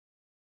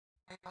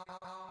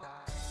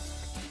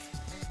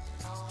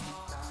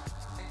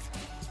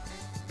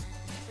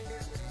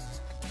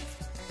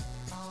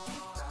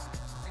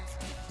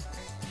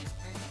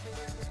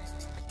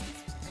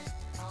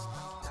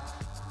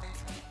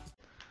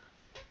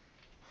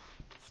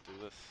do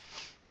this.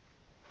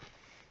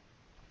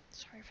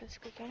 Sorry for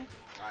squeaking.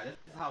 Alright, this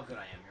is how good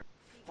I am here.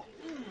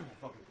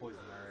 Fucking poison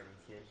already,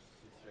 kid.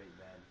 Just straight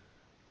bad.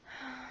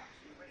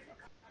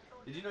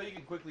 Did you know you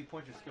can quickly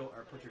point your skill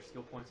or put your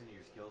skill points into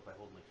your skills by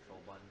holding the control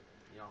button?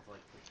 You don't have to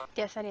like.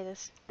 Yes, I need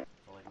this. So,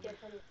 like, I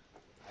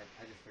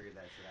just figured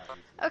that shit out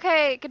recently.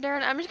 Okay,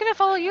 Kedern, I'm just gonna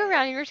follow you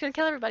around and you're just gonna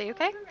kill everybody,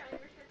 okay?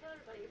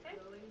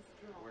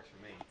 Works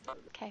for me.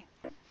 Okay.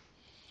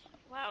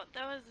 Wow,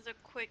 that was the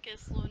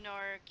quickest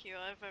Lunara queue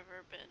I've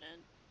ever been in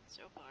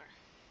so far.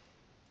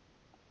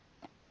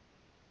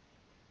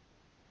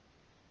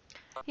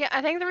 Yeah,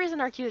 I think the reason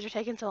our queues are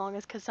taking so long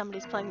is because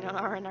somebody's playing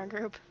Lunara in our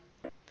group.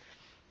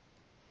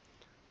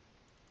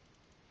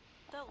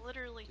 That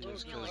literally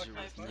took me like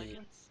 5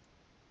 seconds.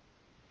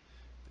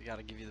 They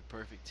gotta give you the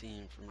perfect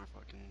team for my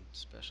fucking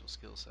special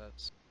skill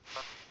sets.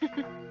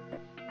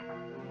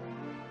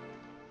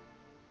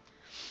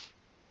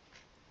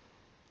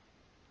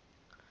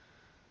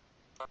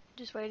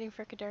 Just waiting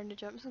for Kedern to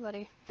jump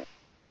somebody.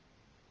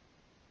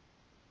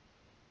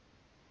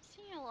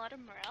 Seeing a lot of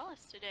Morales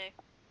today.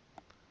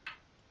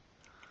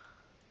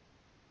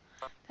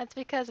 That's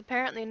because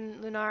apparently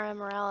Lunara and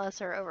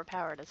Morales are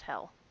overpowered as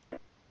hell.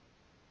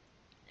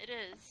 It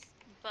is,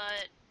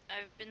 but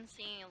I've been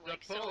seeing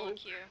like solo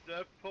queue.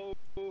 The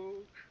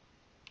poke.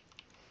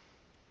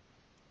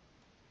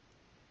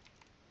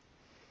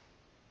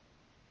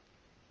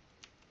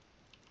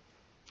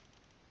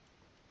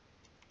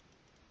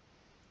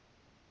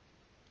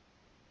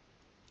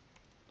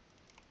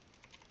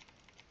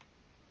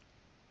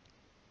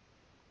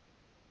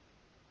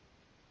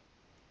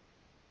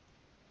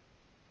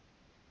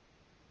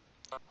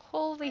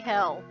 Holy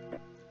hell.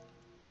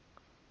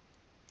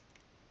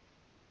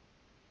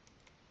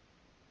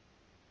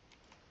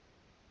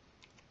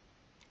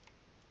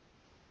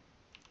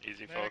 Next.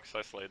 Easy, folks.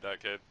 I slayed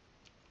that kid.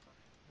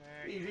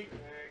 Next. Easy.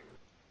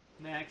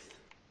 Next.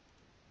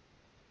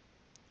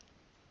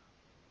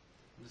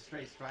 I'm just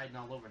straight striding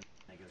all over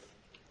niggas.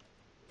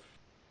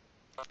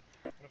 I'm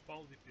gonna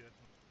follow DPS.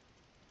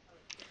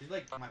 He's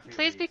like my favorite.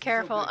 Please be He's so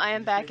careful, good. I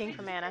am He's backing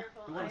basically for mana.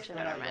 You want to Actually,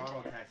 spread never out your mind.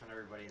 auto attacks on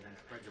everybody and then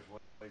spread your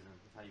poison.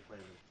 That's how you play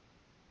this.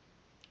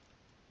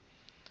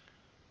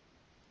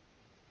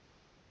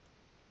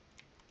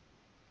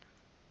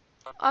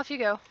 Off you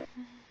go.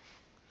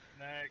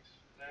 Next.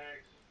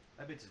 Next.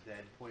 That bitch is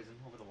dead. Poison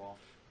over the wall.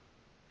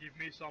 Give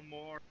me some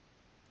more.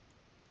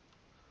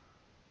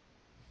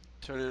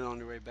 Turn it on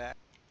your way back.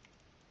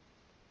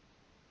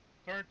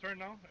 Turn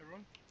now,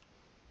 everyone.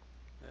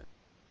 Yeah.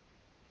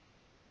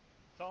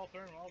 It's all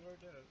turn while we're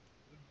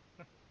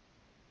dead.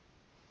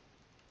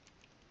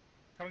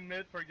 Coming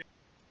mid for again.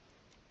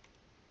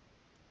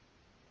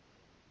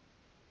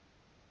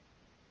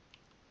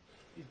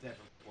 He's dead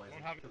from poison.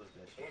 Don't have Kill this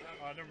bitch.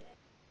 Never.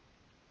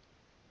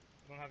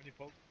 Don't have any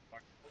poke.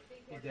 Back.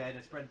 He's dead.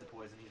 And spread the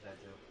poison. He's dead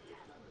too.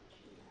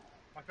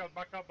 Back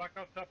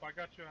out, top. I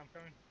got you. I'm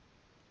coming.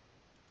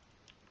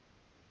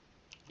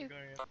 You- I'm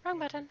going wrong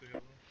button. to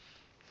heal.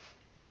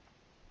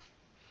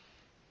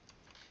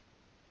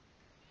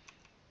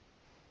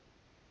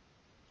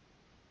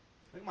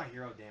 Look at my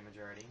hero damage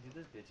already. Dude,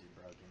 this bitch is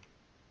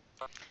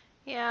broken.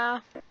 Yeah.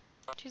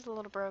 She's a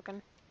little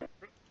broken.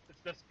 It's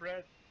the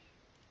spread.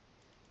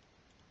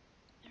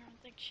 I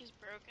don't think she's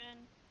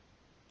broken.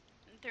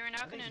 They're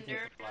not think gonna she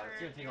takes nerf a lot- her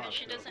it's gonna take a lot because of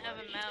she skills doesn't have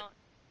away. a mount.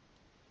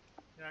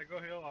 Yeah, go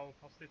heal.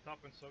 I'll stay top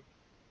and soak.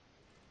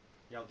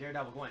 Yo,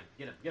 Daredevil, go in.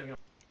 Get him. Get him.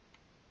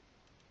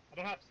 I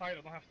don't have sight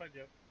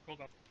yet. Hold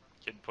on.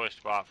 Kid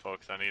pushed bot,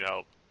 folks. I need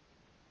help.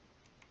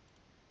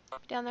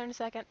 Down there in a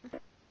second.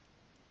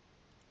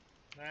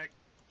 Next.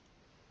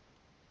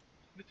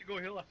 Need to go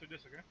heal after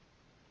this, okay?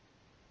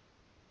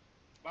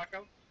 Back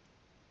out.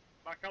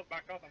 I'm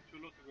too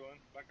low to go in.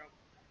 Back out.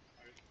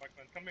 Alright, back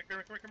man. Come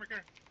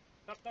here.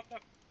 Stop.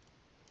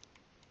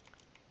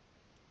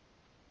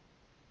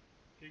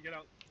 Okay, get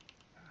out.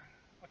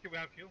 Okay, we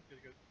have heal.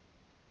 Good.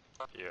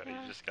 Yeah,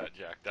 Yeah. he just got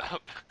jacked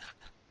up.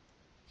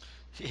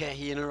 Yeah,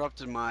 he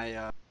interrupted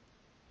my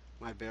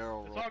my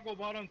barrel Let's roll. all go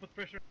bottom, put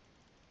pressure.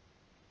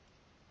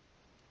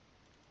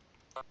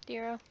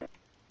 Dero.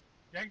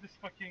 Yank this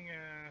fucking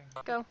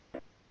Go.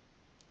 Get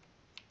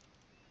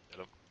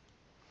him.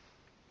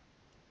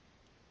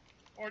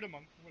 or the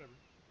monk, whatever.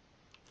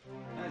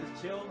 Yeah,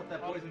 just chill with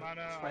that poison.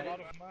 A Spread lot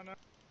it. of mana.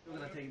 We're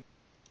gonna take.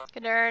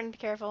 Kedern, be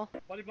careful.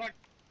 Body block.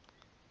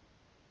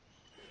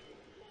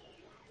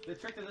 The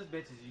trick to this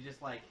bitch is you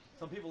just like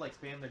some people like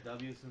spam their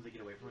W as soon as they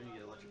get away from you. You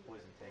get electric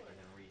poison take and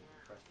then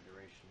refresh the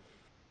duration.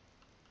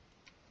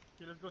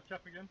 Okay, let's go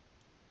cap again.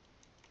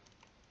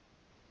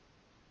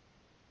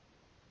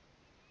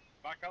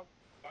 Back out.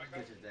 This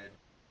bitch is dead.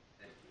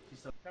 She's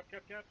so Cap.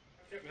 We have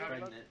spreading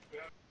blood. it.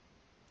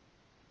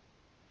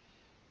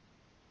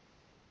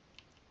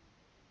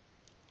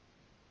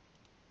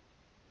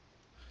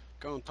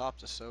 Go on top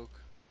to soak.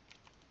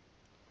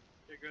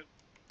 Okay, good.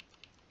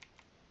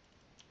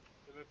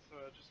 Okay,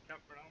 let's just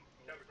camp for now.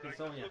 Hey,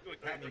 Sonya,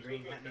 hat me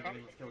green, let's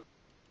kill.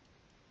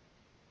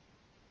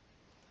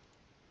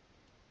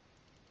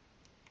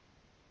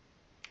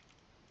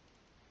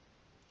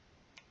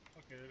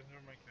 Okay,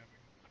 never mind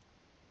camping.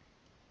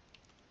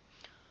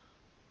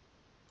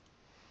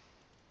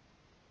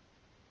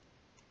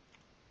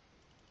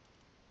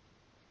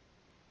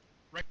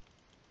 Right.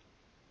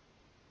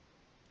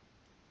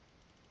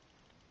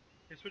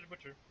 Okay, switch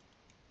butcher.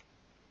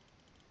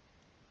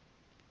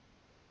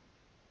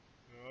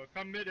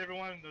 Come mid,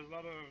 everyone. There's a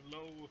lot of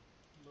low.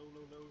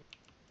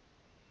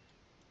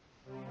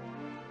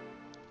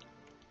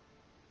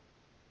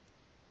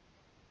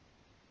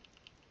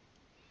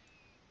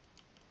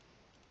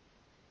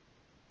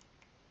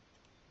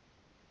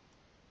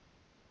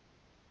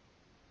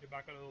 Get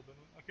back out a little bit.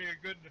 Okay,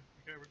 good.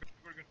 Okay, we're good.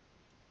 We're good.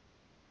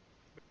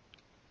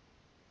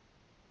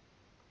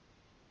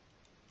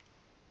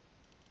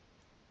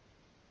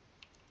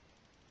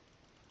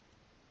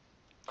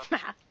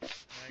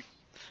 Thanks.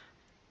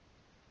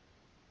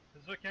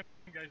 This is a camp,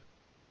 guys.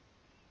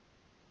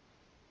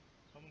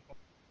 Someone call.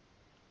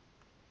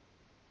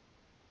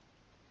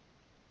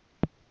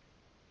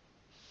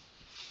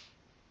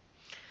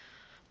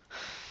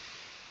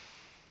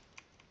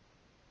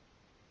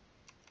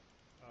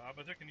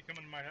 Abathur, can you come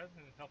in my head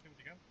and help me with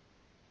the gun?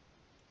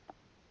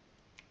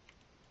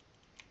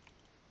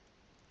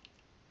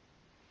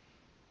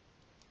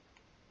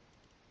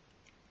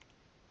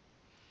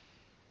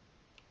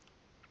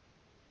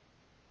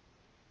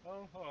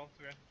 Oh, well, it's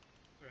okay.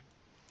 It's okay.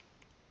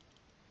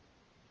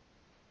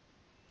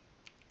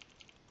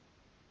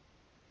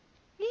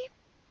 Yeep.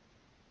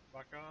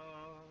 Back up.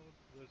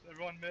 There's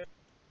everyone mid.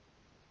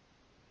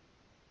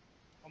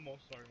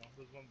 Almost, sorry, no.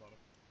 There's one bottom.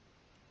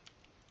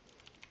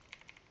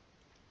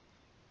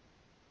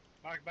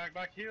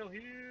 Back, heal.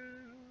 You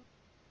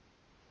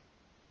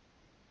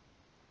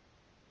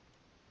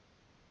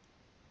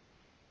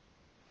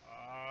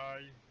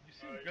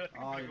seem good.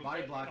 Oh, your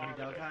body blocking,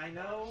 Delkai,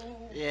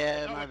 no!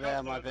 Yeah, my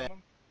bad.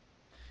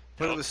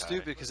 But it was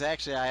stupid because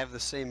actually I have the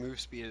same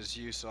move speed as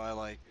you, so I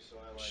like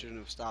shouldn't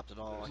have stopped at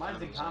all.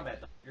 Mine's in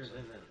combat, though. Yours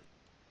isn't.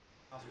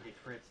 I also get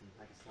crits and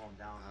I can slow him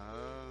down.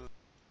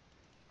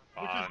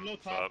 Which is low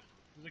top.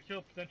 There's a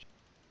kill potential.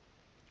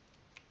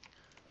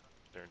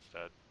 They're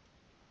instead.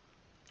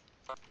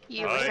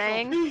 You were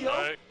saying?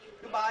 Right.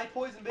 Goodbye,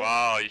 poison bitch.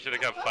 Wow, you should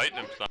have kept fighting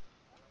him, son.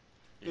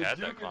 You Just had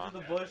that juke clown. into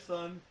the bush,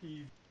 son.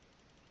 He's...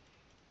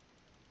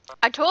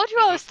 I told you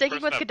I was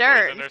sticking with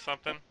Kedern. Or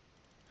something?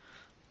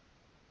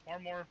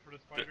 Armor for the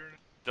spider.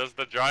 Does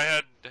the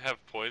dryad have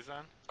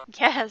poison?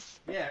 Yes.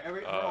 Yeah,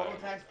 every auto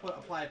attacks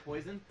apply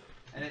poison,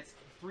 and it's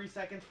 3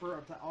 seconds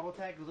for auto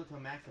attack, goes up to a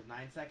max of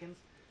 9 seconds.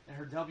 And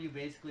her W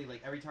basically,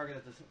 like every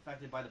target that's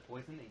affected by the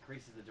poison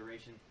increases the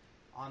duration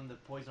on the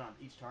poison on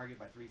each target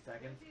by 3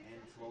 seconds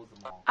and slows them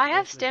all. I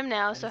have Basically, stim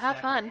now, and so stack have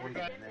the fun. poison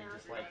and then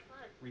just like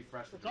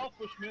refresh the Let's all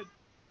push mid.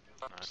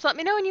 Just let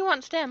me know when you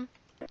want stim.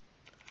 As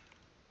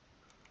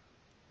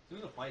soon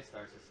as the fight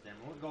starts, it's stem.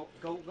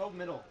 Go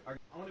middle. I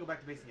want to go back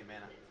to basic and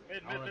mana.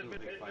 I want to do a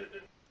big fight.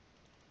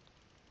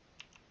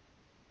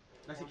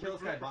 Actually, kill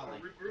this guy bot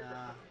lane.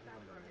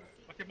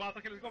 Okay, bot.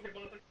 Okay, let's go.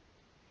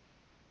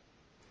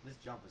 This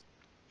jump is...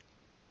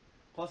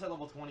 Plus at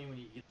level 20, when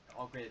you get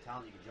upgraded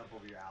talent, you can jump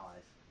over your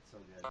allies. It's so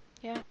good.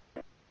 Yeah.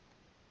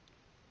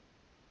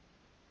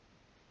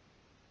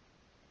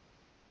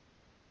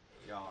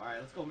 Yo, alright,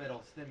 let's go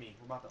middle. Stim me.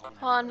 We're about to own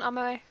Hold on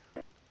my way.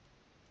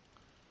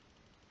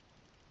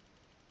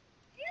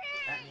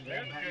 At me,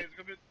 Yeah, gang. okay, let's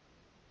go mid.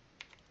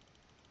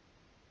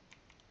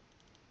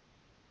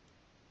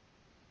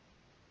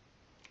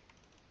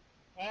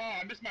 Oh,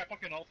 I missed my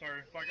fucking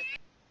altar. Fuck it.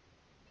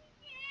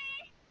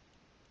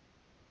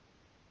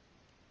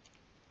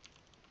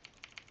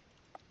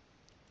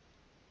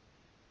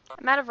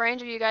 I'm out of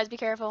range of you guys, be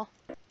careful.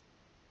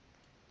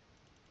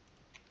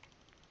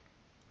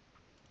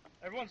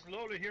 Everyone's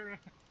slowly here.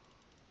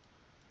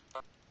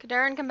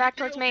 Kedern, come back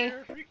towards me.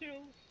 3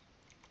 kills.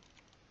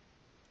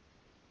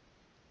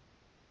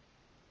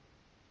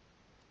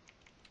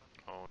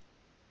 Oh.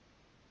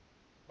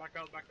 Back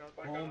out.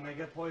 Boom, they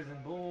get poison.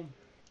 Boom.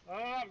 Oh,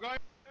 I'm going.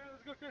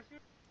 Let's go, Chris.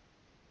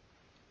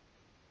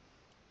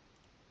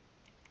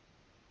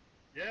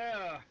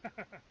 Yeah.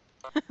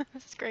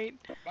 That's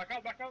great. Back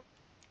out. Back.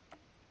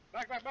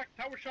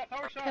 Tower shot.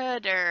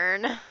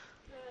 Kedern.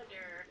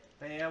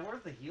 Hey,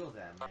 where's the heals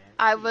at, man?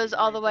 I was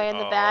all the way in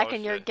the back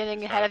and you're shit.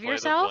 getting He's ahead of trying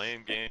to play yourself? the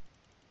blame game.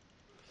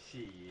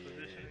 Shit.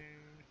 Positioning.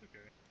 It's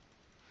okay.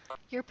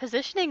 Your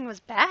positioning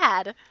was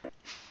bad.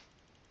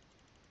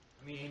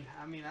 I mean,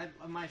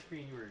 on my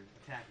screen you were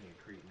attacking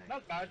a creep.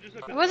 Not bad, just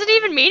a I wasn't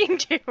even meaning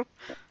to.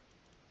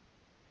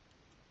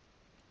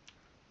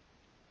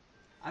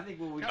 I think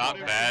what we Not call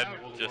that bad,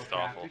 in World of just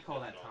Warcraft, awful. We call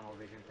that tunnel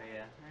vision,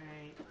 Thea.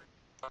 Alright.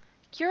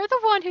 You're the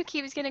one who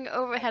keeps getting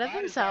over ahead of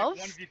Bad is themselves.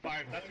 like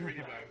 1v5. That's really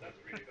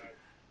bad.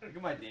 Look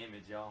at my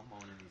damage, y'all. I'm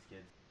owning these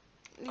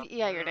kids.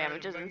 Yeah, your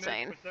damage is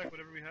insane. Protect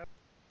whatever we have.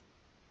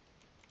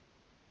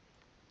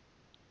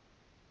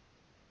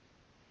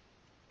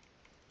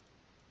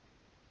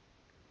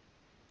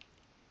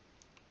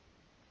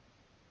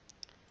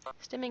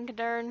 Stimming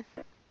Kedern.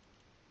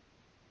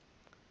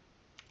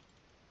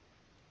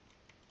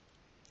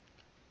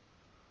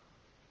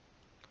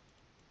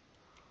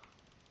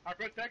 I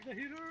protect the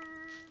healer!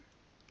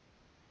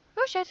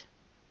 Oh shit.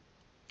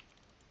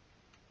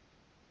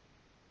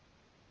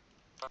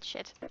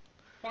 Shit.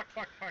 Fuck,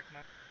 man.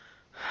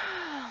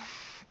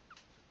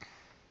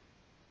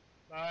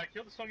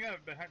 Kill the Sonya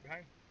behind.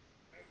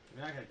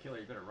 You're not gonna kill her,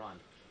 you better run.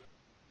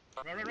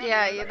 Run,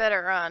 Yeah, run, you run.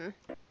 better run.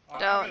 I'm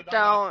Don't- gonna die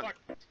now, don't. fuck.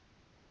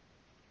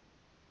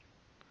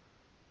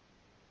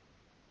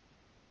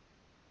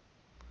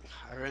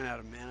 I ran out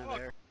of mana Fuck.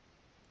 there.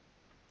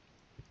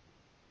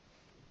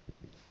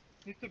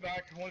 Need to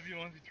back, 1v1,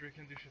 1v3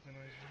 can do shit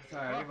anyways.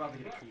 Sorry, Fuck. we're about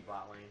to get a key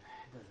bot lane.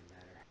 It doesn't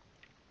matter.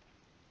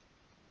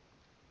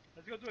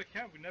 Let's go do a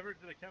camp. We never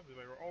did a camp.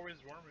 We're always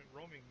roaming.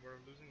 We're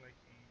losing like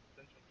some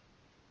potential.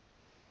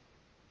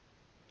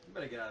 You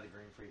better get out of the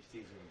green before you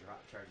sees you and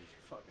charges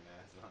your fucking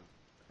ass on.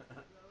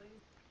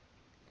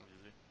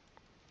 Easy.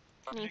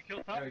 Did you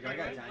kill top? There we go, I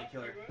got Good. Giant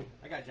Killer. Good.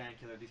 I got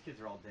Giant Killer. These kids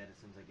are all dead as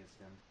soon as I get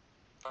stemmed.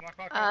 Come.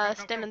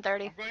 Stim in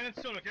 30. I'm going in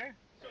soon, okay?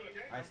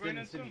 Alright, going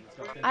in stim, soon. let's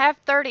go. Stim. I have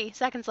 30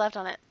 seconds left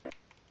on it.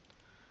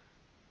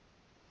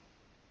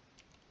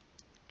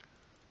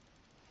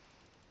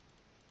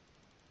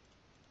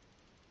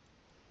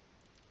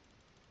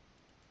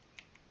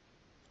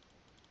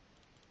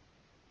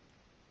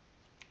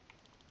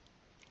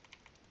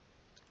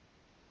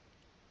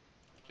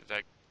 Is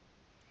that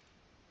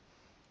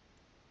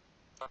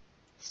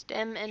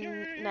Stim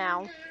in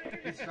now.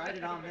 Just tried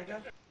it on,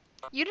 nigga.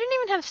 You didn't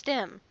even have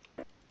Stim.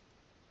 I'm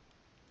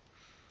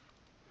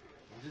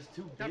just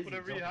too busy. Camp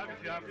whatever you have. jumping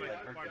If you have over like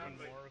everybody. 5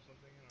 more or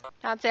something, you know.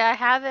 I'd say I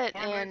have it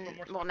Alright, in, one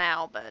more well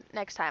now, but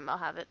next time I'll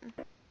have it. What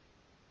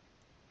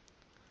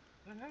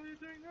the hell are you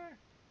doing there?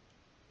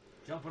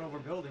 Jumping over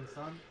buildings,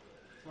 son.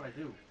 That's what I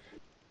do.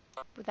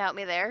 Without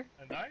me there.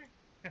 And I?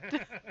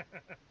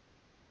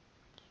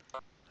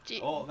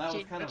 Oh, that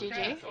was kind of GG.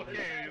 fast.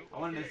 Okay. I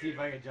wanted to see if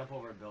I could jump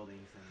over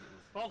buildings and it was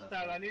False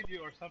successful. stat, I need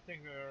you or something,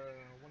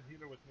 one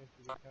healer with me.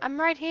 To do camp. I'm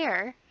right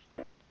here.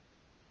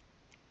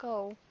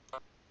 Go.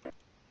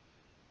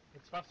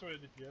 It's faster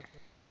with the DPS.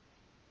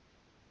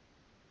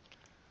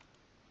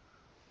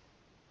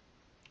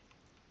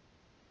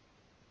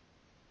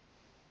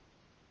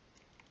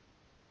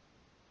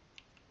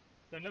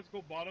 Then let's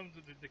go bottom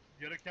to the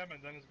other camp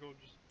and then let's go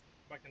just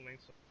back in lane.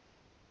 So.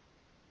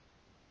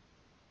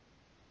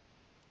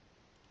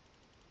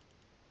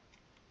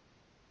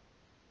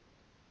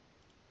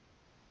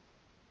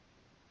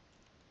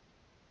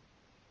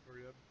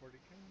 Hurry up before they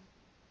can.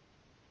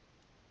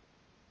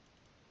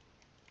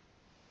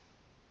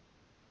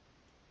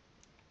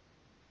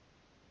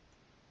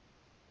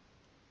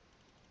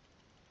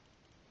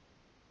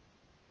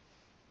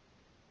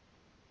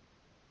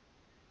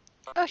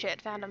 Oh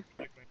shit, found him.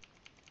 Go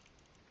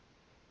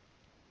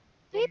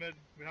Beep. mid.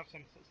 We have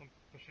some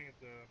pushing at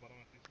the bottom,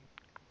 I think.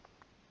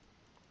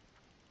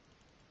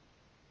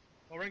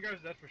 Oh,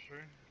 Rengar's dead for sure.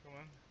 Come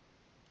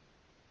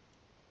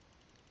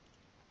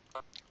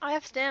on. I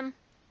have Stim.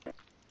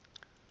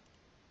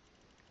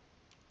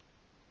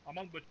 I'm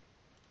on, but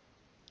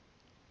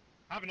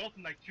I have an ult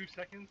in like 2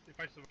 seconds if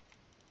I survive.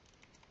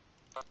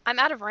 I'm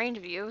out of range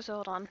of you, so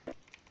hold on.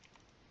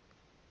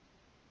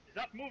 He's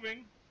not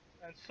moving,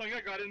 and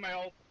Sonya got in my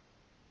ult.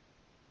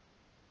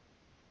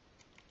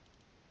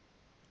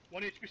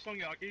 1 HP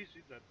Sonya, okay,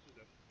 she's dead.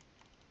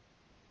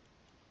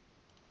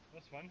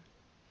 That's fun.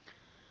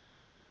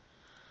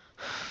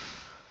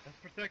 Let's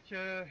protect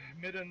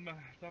mid and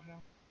top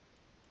now.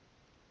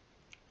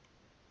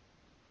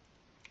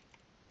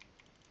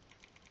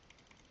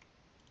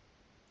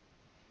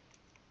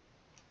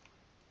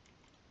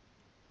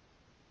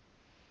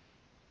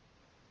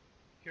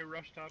 Okay,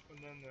 rush top and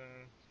then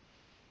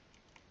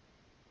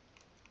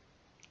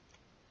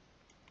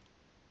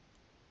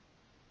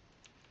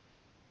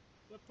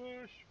the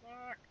push,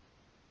 fuck!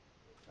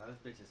 Oh, this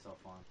bitch is so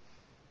fun.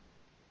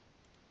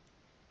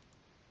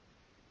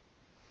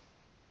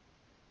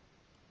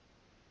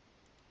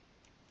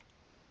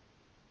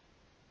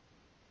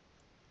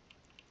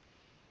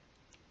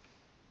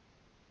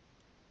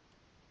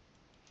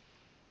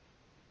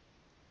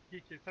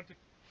 Geek, it's time to...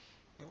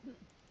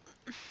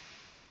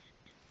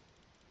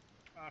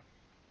 After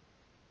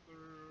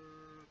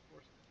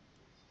 4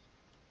 seconds.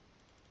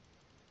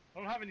 I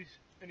don't have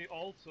any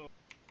ult, so...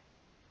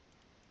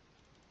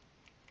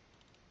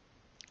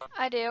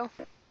 I do.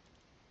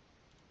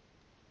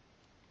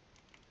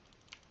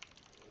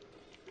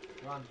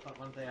 Run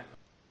there.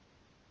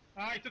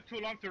 Ah, it took too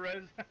long to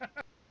res.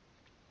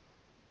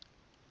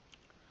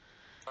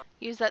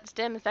 Use that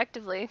Stim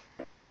effectively.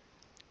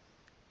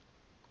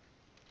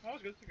 That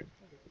was good, that's good.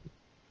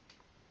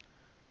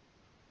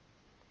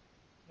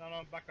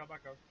 No, back up.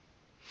 That's what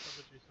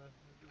you said.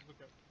 Just look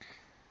up.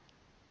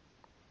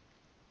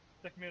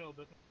 Take me a little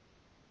bit.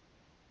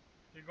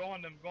 You go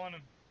on them.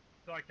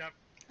 Till I cap.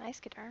 Nice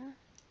Kedern.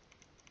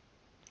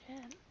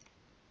 Shit.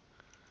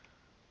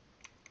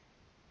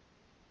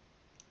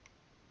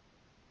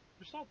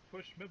 Just all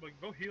push mid, but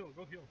go heal.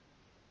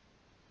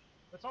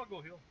 Let's all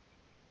go heal.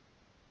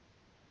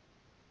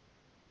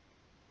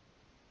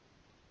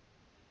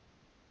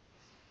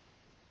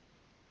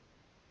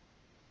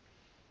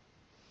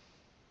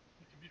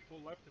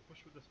 left to push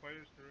with the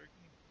spiders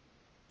directly.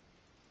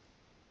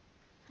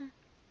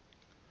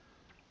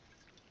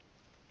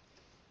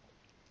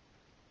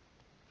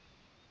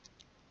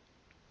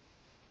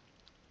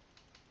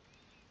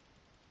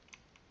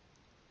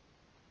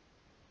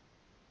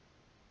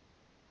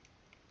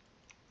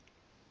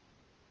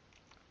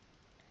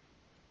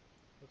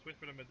 Let's wait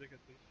for the medic at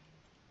least.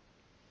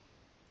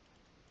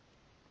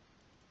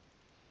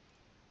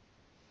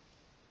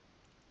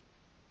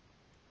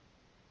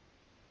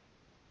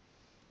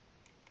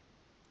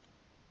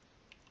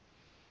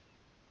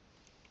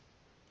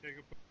 Okay,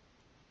 go.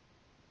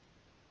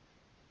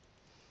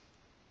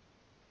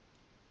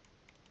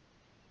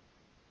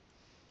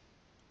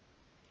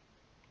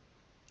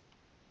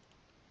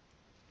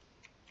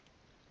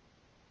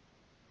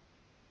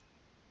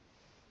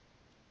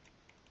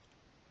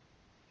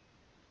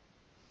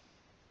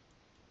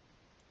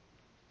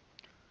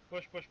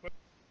 Push, push, push.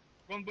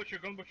 Gun butcher,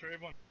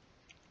 everyone.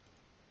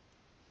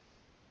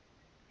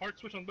 Hard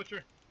switch on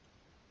butcher.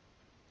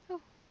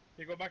 Oh.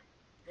 Okay, go back.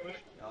 Push.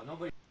 Oh,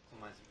 nobody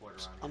on my support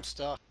around here. I'm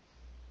stuck.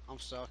 I'm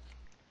stuck.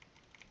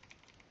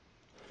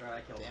 Right,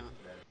 I killed Damn him.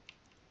 it. Dead.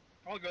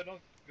 All good, all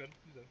good.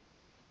 He's dead.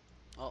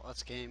 Oh,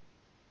 that's game.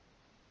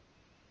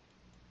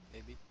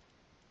 Maybe.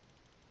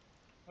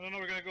 I don't know,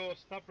 we're gonna go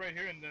stop right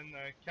here and then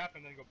cap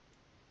and then go.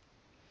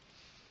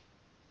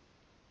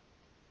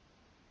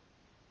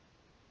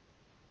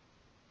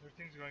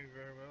 Everything's going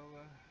very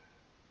well.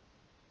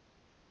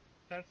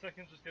 10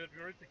 seconds, just get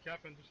ready to cap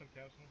and do some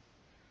caps now.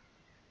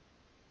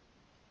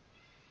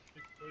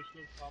 Big push,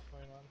 go top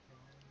right on.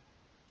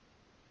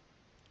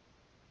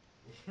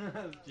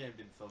 This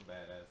champion's so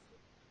badass.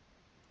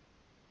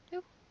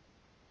 Oop.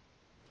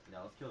 No,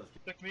 let's kill this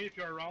kid. Check me if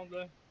you're around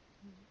the.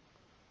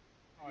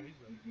 Oh, he's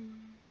dead.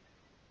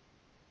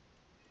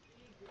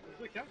 Let's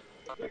do a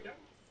cap.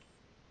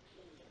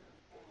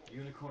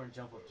 Unicorn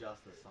jump of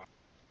justice song.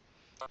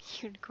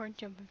 Unicorn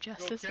jump of Go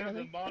justice, cap,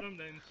 really? then bottom,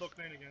 then soak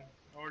lane again.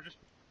 Or just.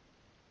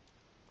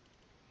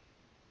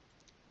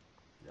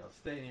 Yo,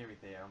 stay near me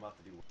there. I'm about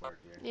to do work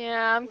here.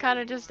 Yeah, I'm kind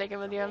of just sticking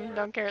with you. I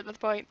don't care at this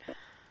point.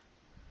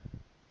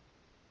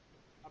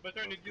 I bet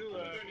I need you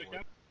the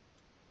cap.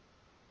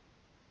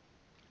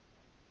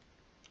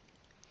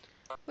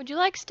 Would you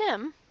like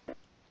stim?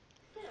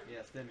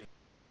 Yeah, stim me.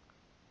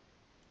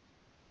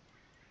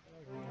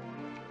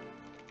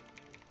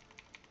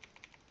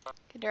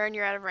 Kedern,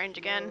 you're out of range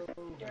again.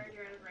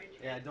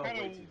 Yeah, don't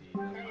Kinda wait too deep.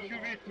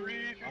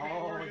 2v3, 2v4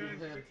 Oh, you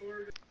against.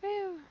 lived.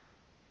 Woo.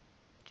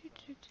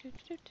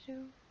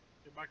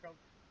 Get back out.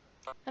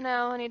 I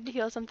know, I need to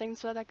heal something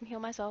so that I can heal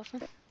myself. I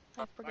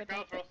forget Back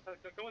out, that. Ross.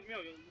 Come with me.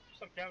 I'll do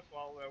some camps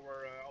while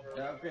we're out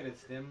The upgraded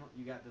stim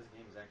you got this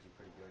game is actually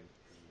pretty good.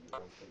 You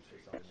don't waste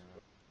yourself in your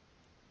own.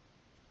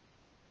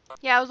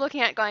 Yeah, I was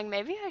looking at going,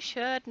 maybe I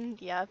should,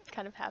 and yeah, it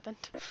kind of happened.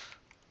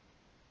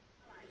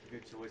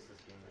 Good choice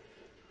this game.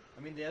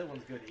 I mean, the other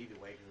one's good either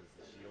way because it's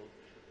the shield.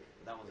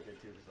 But that one's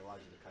good too because it allows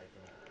you to kite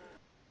them.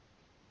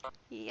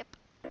 Yep.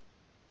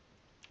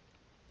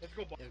 Let's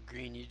go, boss. Yo,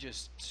 Green, you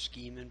just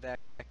scheming back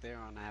there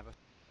on Ava.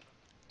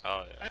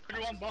 Oh yeah.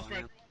 Everyone, boss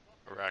right.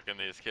 Racking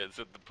these kids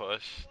with the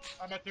push.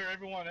 I'm at there.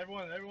 Everyone.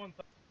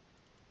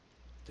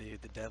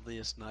 Dude, the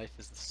deadliest knife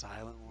is the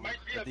silent one. Might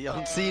be Or a- the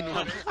unseen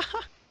one.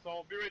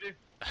 So be ready.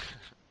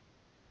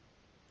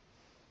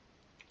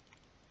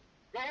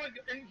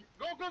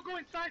 Go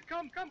inside.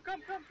 Come.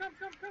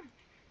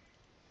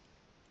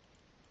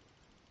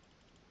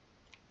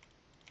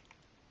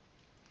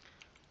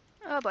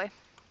 Oh boy.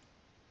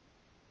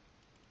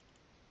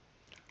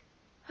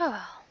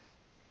 Oh.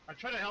 I'm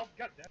trying to help.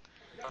 God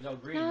damn. No,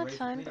 Green, No, you it's ready for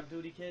fine. cleanup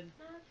duty, kid?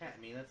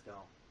 Cat me, let's go.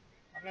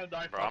 I'm gonna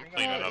die. Bro, I'm fucking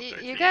cleaning gonna up die.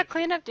 there. You too. got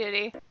cleanup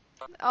duty.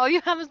 All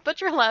you have is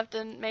Butcher left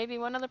and maybe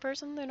one other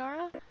person,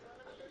 Lunara?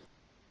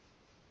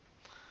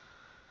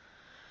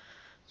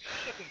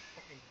 Fucking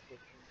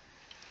butcher.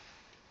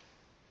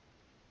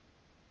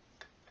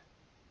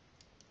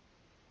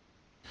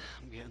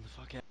 I'm getting the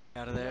fuck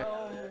out of there.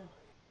 No.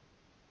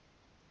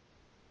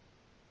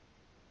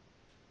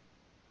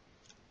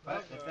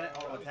 If that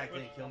auto attack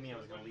didn't kill me, I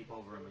was gonna leap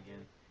over him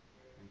again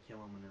and kill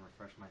him and then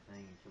refresh my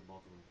thing and kill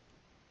both of them.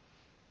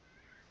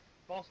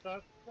 False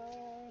that.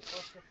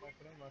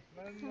 My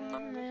friend. Oh,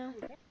 man.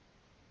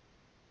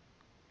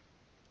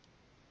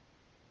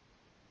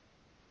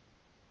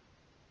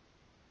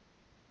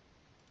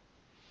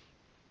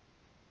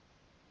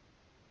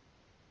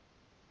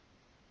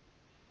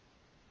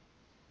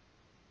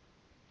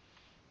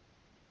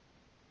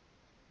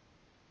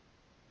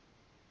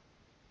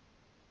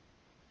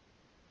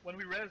 When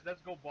we res,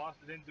 let's go, boss.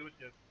 They didn't do it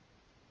yet.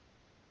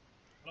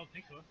 I don't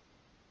think so.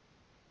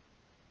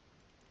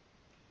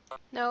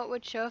 No, it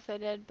would show if they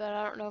did, but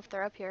I don't know if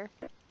they're up here.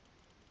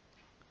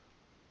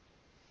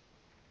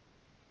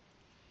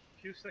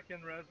 Few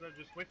second res.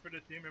 Just wait for the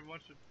team. Everyone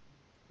should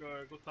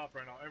go top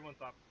right now. Everyone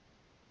top.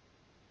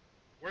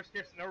 Worst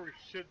case scenario, we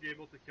should be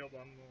able to kill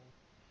them.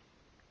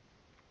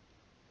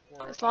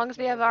 As long as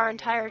we have our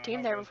entire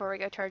team there before we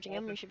go charging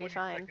him, we should be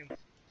fine.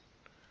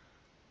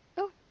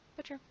 Oh,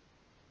 Butcher.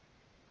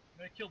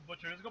 They killed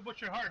Butcher. Let's go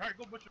Butcher. Hard.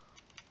 Go Butcher.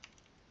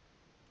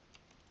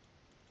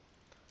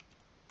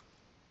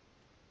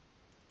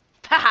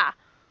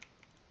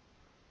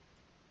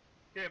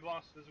 Okay,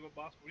 boss. This is what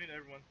boss. We need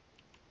everyone.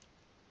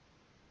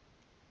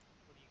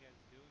 What are you guys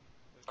doing?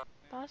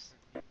 Quick Boss?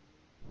 match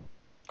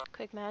or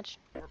Quick match.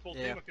 We're full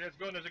Yeah. team. Okay, let's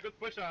go. And there's a good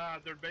push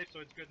on their base, so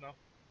it's good now.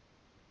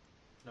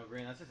 No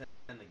green. Let's just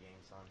end the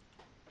game, son.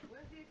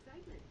 Where's the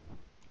excitement?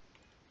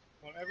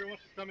 Well, everyone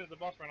should come into the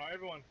boss right now.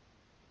 Everyone.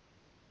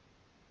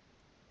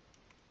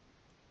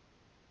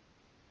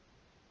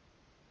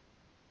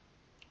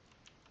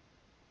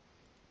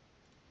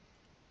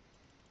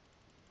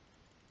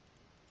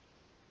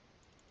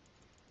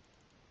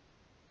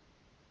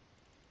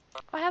 Oh,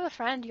 I have a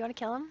friend. You want to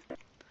kill him?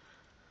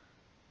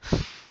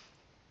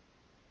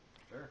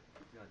 Sure.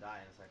 He's gonna die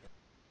in a second.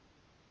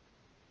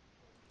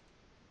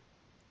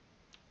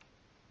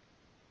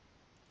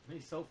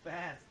 He's so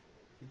fast.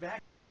 He's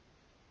back.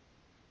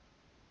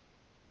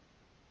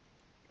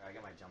 Alright, I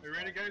got my jump. Are you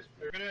ready, guys?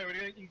 We're gonna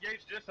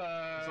engage this.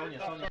 Sonya,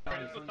 top, Sonya,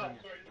 sorry, Sonya, top,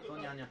 Sonya, sorry,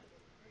 Sonya, Sonya.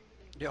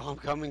 Yo, I'm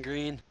coming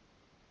green.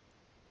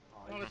 Oh,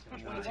 No, he's let's just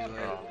push gonna the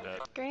die. boss. Oh, I'm dead.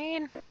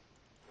 Green.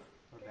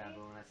 Poor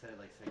baboon. I said it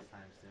like 6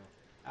 times too.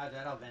 I'll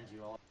avenge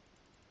you all.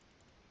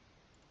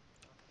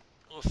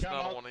 Listen, Yeah, I I'm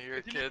don't out. want to hear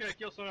If it, you just kids. gonna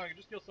kill Sonya,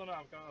 just kill Sonya.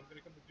 I'm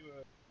gonna come to do a.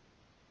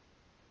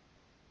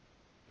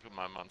 Look at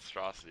my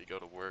monstrosity go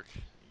to work.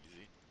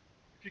 Easy.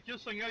 If you kill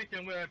Sonya, you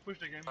can push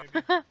the game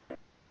maybe.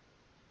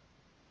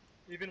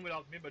 Even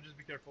without me, but just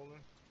be careful.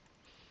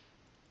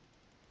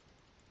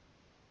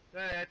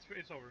 Yeah,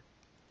 it's over.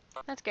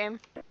 That's game.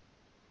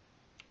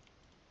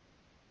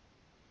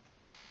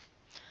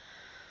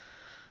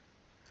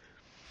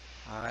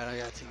 Alright, I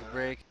gotta take a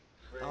break.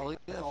 Oh, look at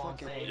That's that all I'm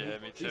fucking... saying. Yeah,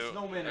 me These too.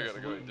 snowmen I are gotta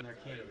go saluting eat their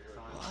king. So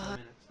What?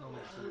 snowmen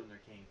are saluting their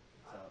king.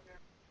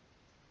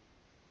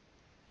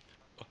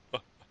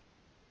 So.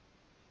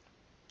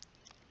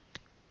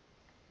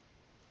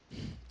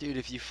 Dude,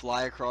 if you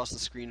fly across the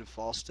screen of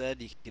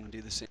Falstead, you can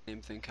do the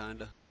same thing,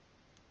 kinda.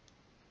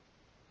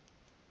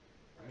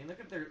 I mean, look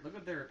at their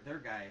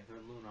guy, their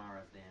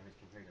Lunara's damage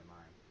compared to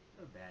mine.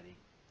 What a baddie.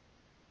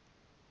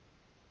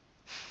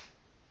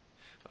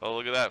 Oh,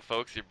 look at that,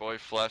 folks. Your boy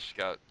Flesh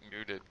got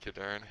muted,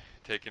 Kedern.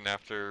 Taken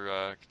after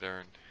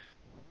Kedern.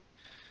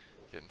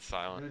 Getting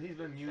silent. Dude, he's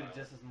been muted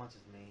just as much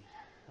as me.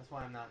 That's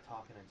why I'm not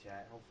talking in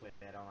chat. Hopefully,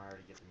 I don't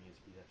already get the mute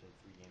speed after the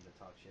 3 games I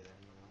talk shit in,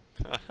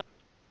 you know.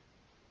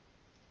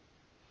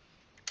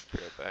 Be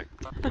right back.